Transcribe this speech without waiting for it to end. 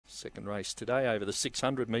Second race today over the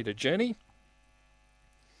 600-metre journey.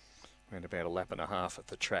 Around about a lap and a half at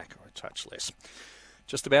the track, or a touch less.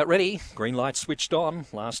 Just about ready. Green light switched on.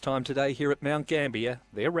 Last time today here at Mount Gambier.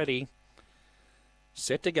 They're ready.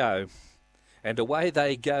 Set to go. And away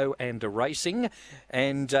they go and racing.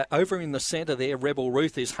 And over in the centre there, Rebel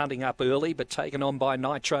Ruth is hunting up early, but taken on by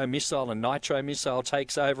Nitro Missile. And Nitro Missile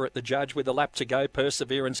takes over at the judge with a lap to go.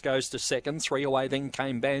 Perseverance goes to second. 3 away then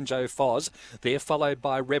came Banjo Foz. They're followed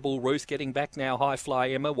by Rebel Ruth. Getting back now, High Fly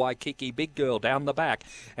Emma. Waikiki Big Girl down the back.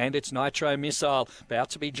 And it's Nitro Missile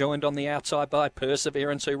about to be joined on the outside by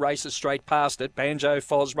Perseverance, who races straight past it. Banjo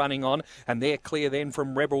Foz running on. And they're clear then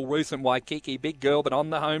from Rebel Ruth and Waikiki Big Girl. But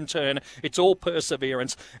on the home turn, it's all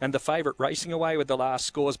Perseverance, and the favourite racing away with the last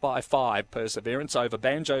scores by 5. Perseverance over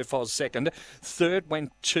Banjo Foz second. Third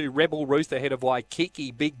went to Rebel Ruth ahead of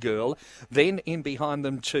Waikiki Big Girl. Then in behind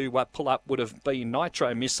them to pull up would have been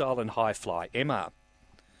Nitro Missile and High Fly Emma.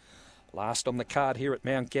 Last on the card here at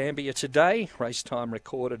Mount Gambier today. Race time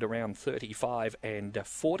recorded around 35 and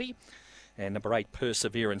 40. And number 8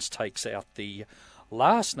 Perseverance takes out the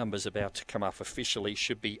last numbers about to come up officially.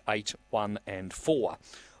 Should be 8, 1 and 4.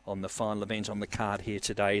 On the final event on the card here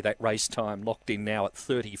today. That race time locked in now at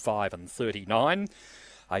 35 and 39.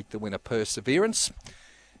 8 the winner, Perseverance.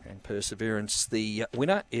 And Perseverance, the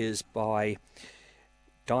winner, is by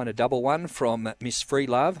Dinah Double One from Miss Free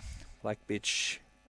Love. Black Bitch